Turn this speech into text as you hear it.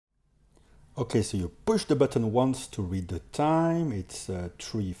Okay, so you push the button once to read the time. It's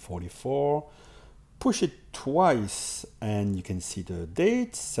 3:44. Push it twice and you can see the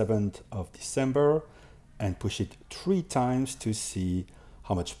date, 7th of December. And push it 3 times to see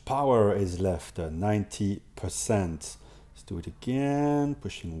how much power is left, 90%. Let's do it again.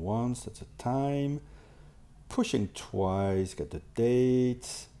 Pushing once, that's a time. Pushing twice, get the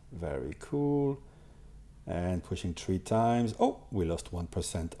date. Very cool. And pushing 3 times. Oh, we lost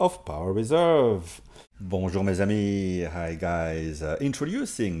 1% of power reserve. Bonjour mes amis. Hi guys.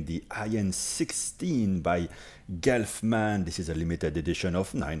 Introducing the IN-16 by Gelfman. This is a limited edition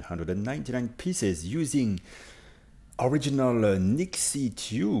of 999 pieces using original Nixie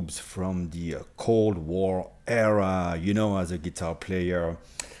tubes from the Cold War era. You know, as a guitar player,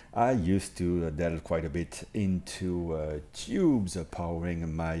 I used to delve quite a bit into tubes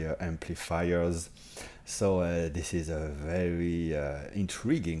powering my amplifiers. So this is very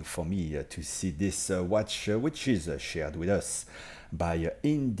intriguing for me to see this watch, which is shared with us by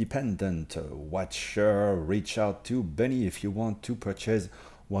independent watcher. Reach out to Benny if you want to purchase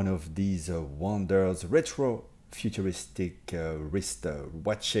one of these wonders, retro-futuristic wrist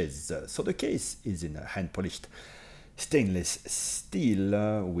watches. So the case is in hand-polished stainless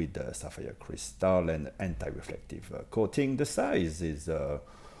steel with sapphire crystal and anti-reflective coating. The size is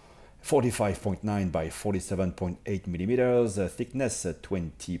 45.9 by 47.8 millimeters, thickness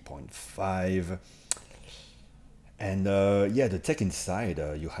 20.5. And yeah, the tech inside,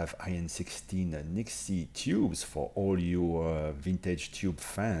 you have IN-16 Nixie tubes for all you vintage tube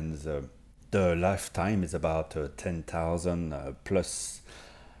fans. The lifetime is about 10,000 plus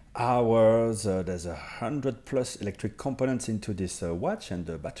hours. There's 100 plus electric components into this watch, and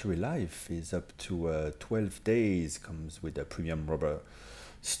the battery life is up to 12 days. Comes with a premium rubber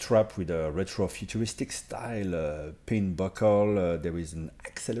strap with a retro-futuristic style pin buckle. There is an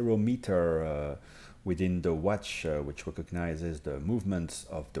accelerometer within the watch which recognizes the movements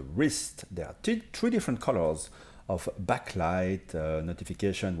of the wrist. There are three different colors of backlight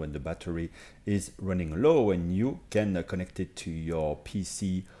notification when the battery is running low, and you can connect it to your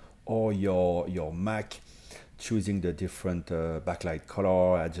PC or your Mac, choosing the different backlight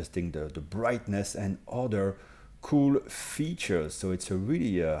color, adjusting the brightness and other cool features. So it's a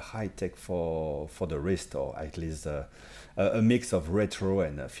really high tech for the wrist, or at least a mix of retro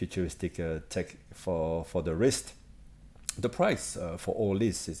and futuristic tech for the wrist. The price for all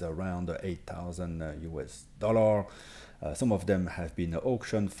this is around 8,000 US dollar. Some of them have been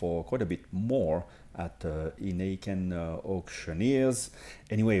auctioned for quite a bit more at Inaiken auctioneers.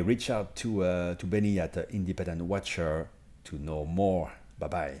 Anyway, reach out to Benny at Independent Watcher to know more. Bye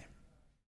bye.